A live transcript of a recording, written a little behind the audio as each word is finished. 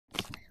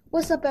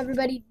What's up,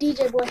 everybody?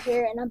 DJ Boy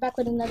here, and I'm back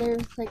with another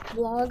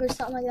vlog or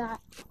something like that.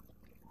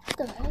 What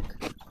the heck?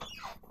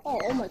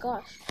 Oh my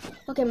gosh.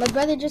 Okay, my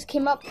brother just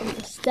came up from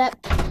the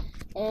step,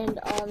 and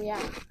yeah,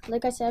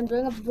 like I said, I'm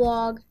doing a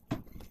vlog.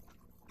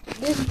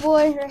 This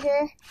boy right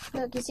here,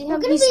 look, you see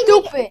him? He's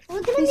stupid.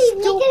 We're gonna be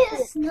making a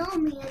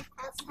snowman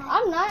outside.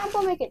 I'm not. I'm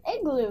gonna make an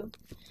igloo.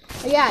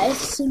 But yeah, it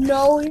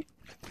snowed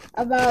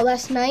about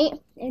last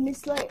night, and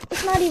it's not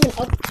even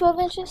up 12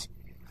 inches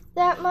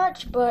that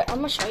much, but I'm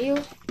gonna show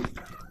you.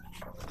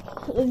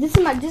 This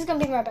is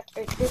gonna be my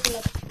backyard.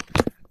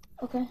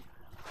 Okay.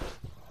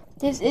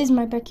 This is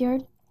my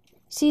backyard.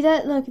 See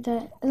that? Look at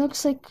that. It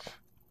looks like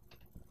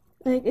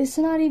it's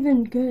not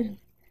even good.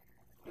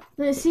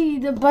 But see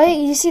the bike?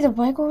 You see the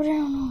bike over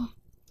there?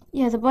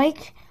 Yeah, the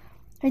bike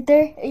right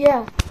there.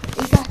 Yeah,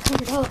 it got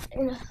cleared up,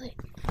 and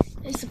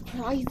it's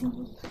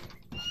surprising.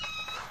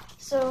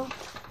 So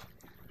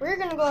we're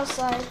gonna go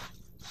outside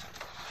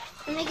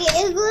And make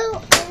an igloo.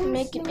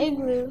 make an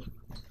igloo.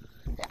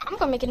 I'm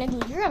gonna make an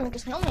igloo. You're gonna make a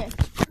snowman.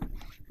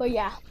 But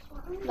yeah,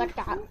 like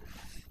that.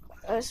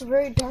 It's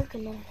very dark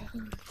in there.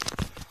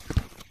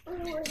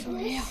 So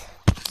yeah.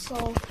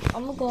 So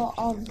I'm gonna go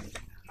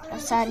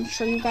outside and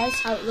show you guys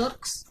how it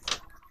looks.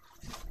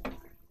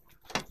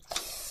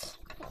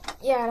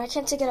 Yeah, and I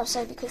can't take it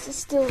outside because it's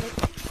still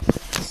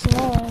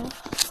snowing.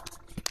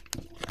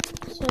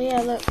 So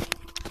yeah, look.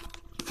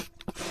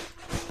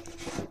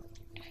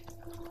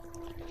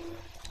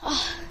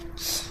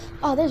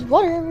 Oh, there's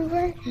water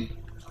everywhere.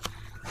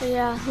 But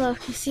yeah,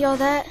 look, you see all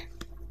that?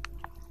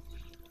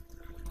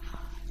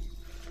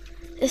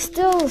 It's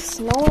still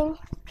snowing.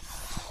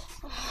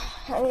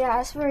 Yeah,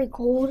 it's very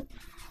cold.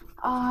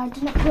 I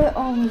didn't put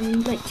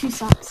on 2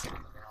 socks.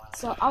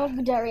 So I'm gonna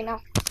do that right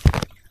now.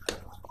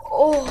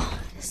 Oh,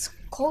 it's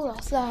cold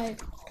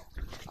outside.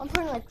 I'm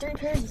putting 3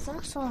 pairs of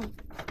socks on.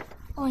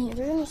 Oh yeah,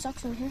 there's no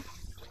socks in here.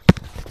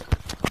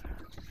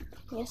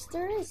 Yes,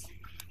 there is.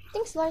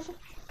 Thanks, Elijah.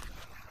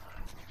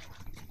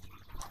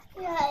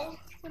 Yeah,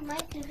 it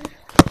might be.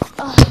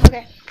 Oh,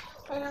 okay.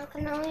 And I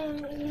can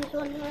only use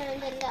one here,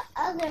 and then the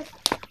other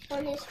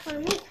one is for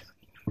me.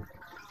 No,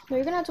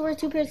 you're gonna have to wear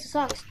 2 pairs of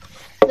socks.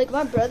 Like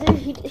my brother,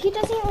 he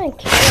doesn't even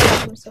care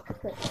about himself.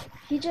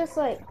 He just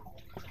said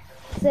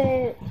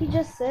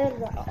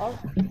that all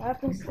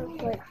happens stuff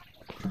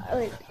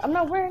I'm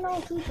not wearing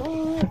all 2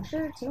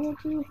 shirts, no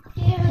 2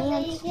 Yeah,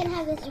 you can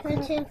have this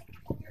one too.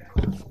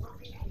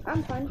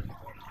 I'm fine.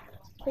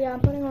 But yeah,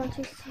 I'm putting on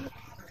 2 socks.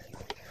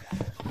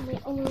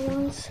 The only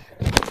ones.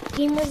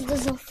 Gamers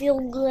doesn't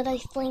feel good, I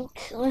think,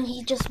 when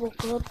he just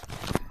woke up.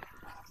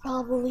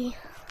 Probably.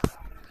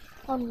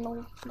 I don't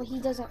know, but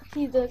he doesn't.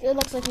 It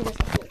looks like he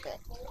doesn't feel good.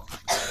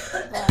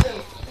 But,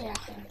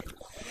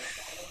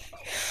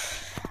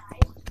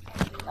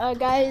 yeah.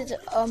 Guys,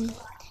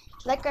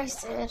 like I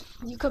said,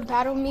 you could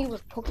battle me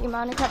with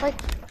Pokemon. Is that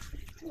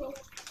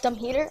dumb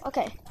heater?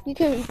 Okay, you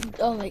could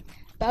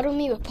battle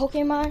me with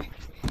Pokemon,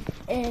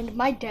 and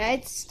my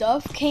dad's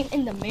stuff came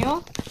in the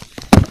mail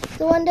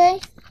the one day.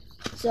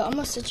 So I'm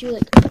gonna set you oh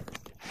god,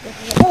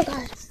 I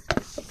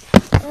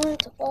don't want it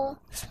to fall.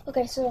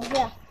 Okay, so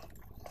yeah.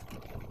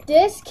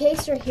 This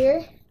case right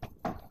here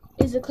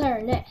is a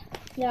clarinet.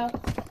 Now,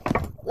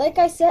 like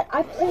I said,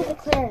 I play the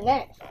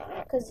clarinet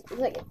because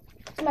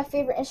it's my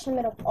favorite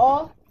instrument of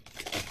all,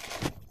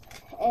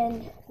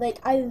 and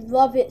I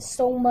love it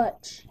so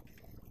much.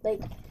 I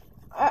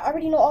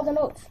already know all the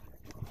notes,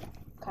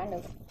 kind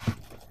of.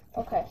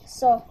 Okay,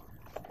 so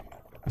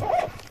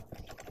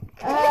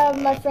I have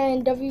my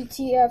friend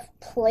WTF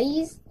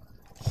Plays.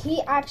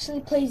 He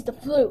actually plays the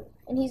flute,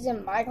 and he's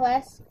in my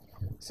class.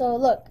 So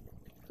look,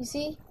 you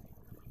see?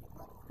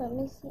 Let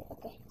me see.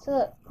 Okay, so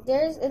look,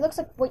 it looks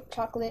like white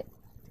chocolate,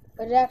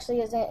 but it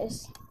actually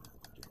isn't.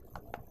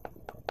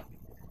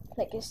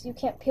 You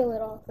can't peel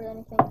it off or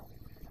anything.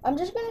 I'm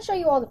just gonna show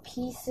you all the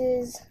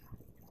pieces.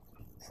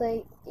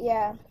 So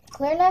yeah,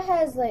 clarinet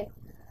has a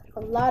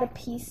lot of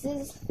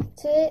pieces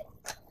to it.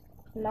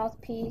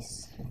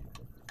 Mouthpiece,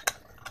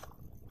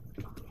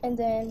 and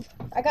then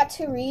I got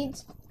 2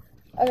 reeds.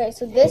 Okay,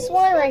 so this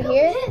one right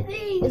here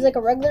is a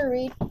regular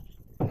reed.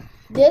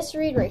 This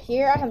reed right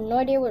here, I have no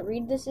idea what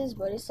reed this is,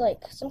 but it's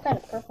some kind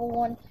of purple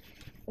one.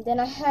 And then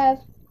I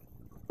have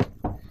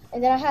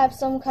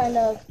some kind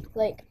of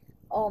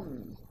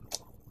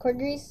cord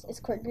grease. It's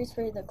cord grease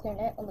for the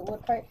clarinet on the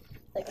wood part,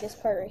 this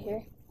part right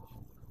here.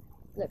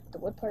 Look, the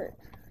wood part.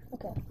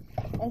 Okay.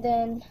 And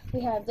then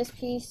we have this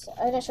piece.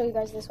 I didn't show you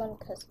guys this one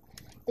because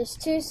there's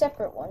 2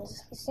 separate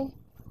ones. You see?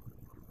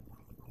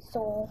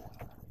 So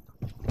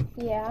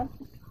yeah,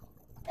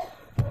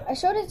 I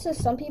showed it to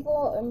some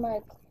people in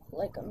my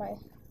in my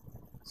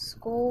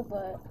school,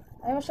 but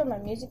I haven't showed my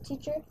music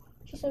teacher.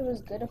 She said it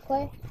was good to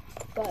play,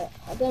 but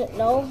I didn't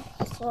know,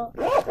 so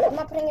I'm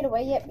not putting it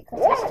away yet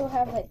because I still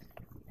have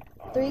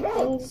 3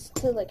 things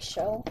to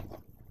show.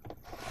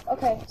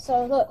 Okay,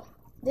 so look,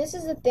 this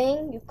is the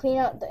thing you clean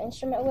out the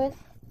instrument with,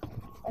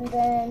 and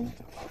then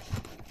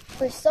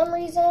for some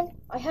reason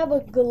I have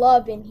a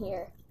glove in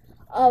here,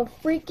 a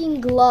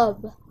freaking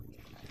glove.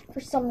 For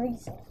some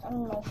reason, I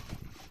don't know.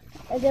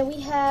 And then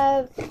we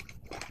have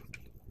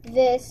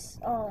this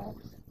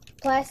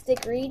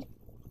plastic reed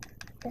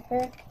right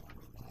here.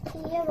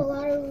 You have a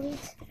lot of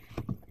reeds.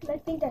 I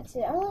think that's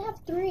it. I only have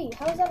 3.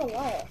 How is that a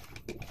lot?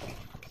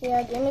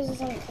 Yeah, Gamers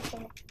is on the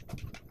kitchen.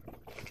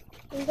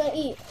 What are you gonna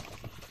eat?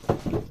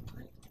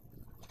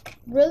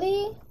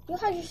 Really? You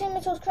had your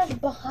Cinnamon Toast Crunch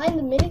behind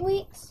the mini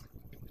wheats?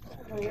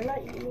 Oh, you're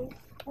not eating.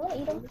 I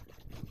wanna eat them.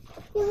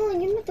 No,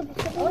 you're not the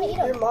I wanna eat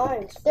They're them.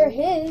 mine. They're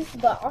his,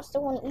 but I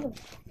still wanna eat them.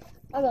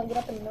 I'm gonna get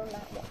up and know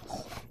that.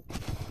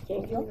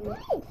 Can't give me the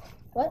milk.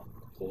 What?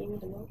 Can you give me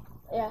the milk?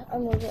 Yeah, I'll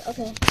move it.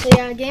 Okay. So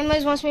yeah,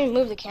 Gamers wants me to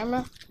move the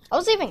camera. I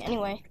was leaving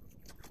anyway.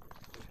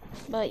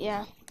 But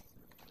yeah.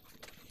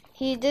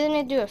 He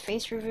didn't do a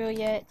face reveal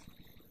yet.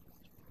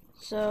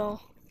 So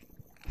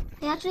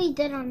He actually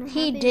did on the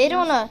he did it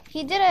on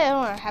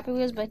a Happy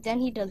Wheels, but then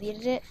he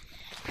deleted it.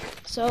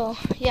 So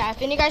yeah,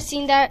 if any guys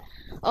seen that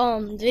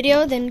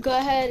video, then go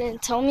ahead and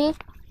tell me.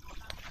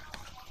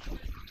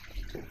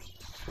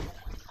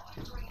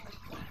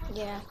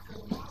 Yeah.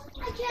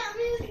 I can't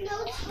move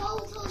no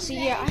toes. So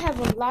yeah, I have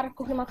a lot of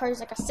Pokemon cards,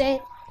 like I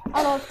said.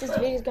 I don't know if this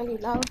video is gonna be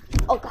loud.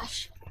 Oh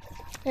gosh.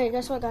 Hey,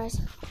 guess what, guys?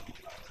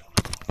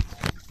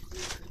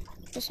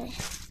 Listen.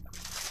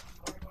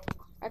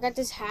 I got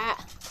this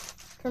hat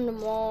from the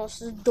mall.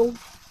 This is dope.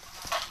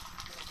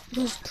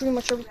 This is pretty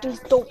much everything's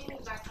dope.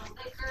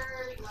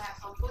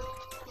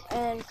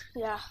 And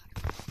yeah.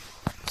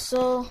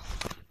 So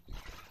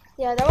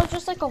yeah, that was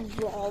just like a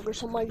vlog or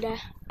something like that.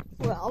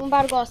 Well, I'm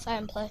about to go outside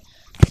and play.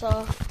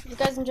 So if you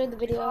guys enjoyed the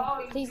video,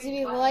 please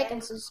leave a like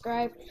and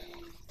subscribe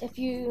if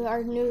you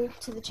are new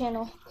to the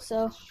channel.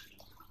 So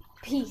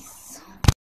peace.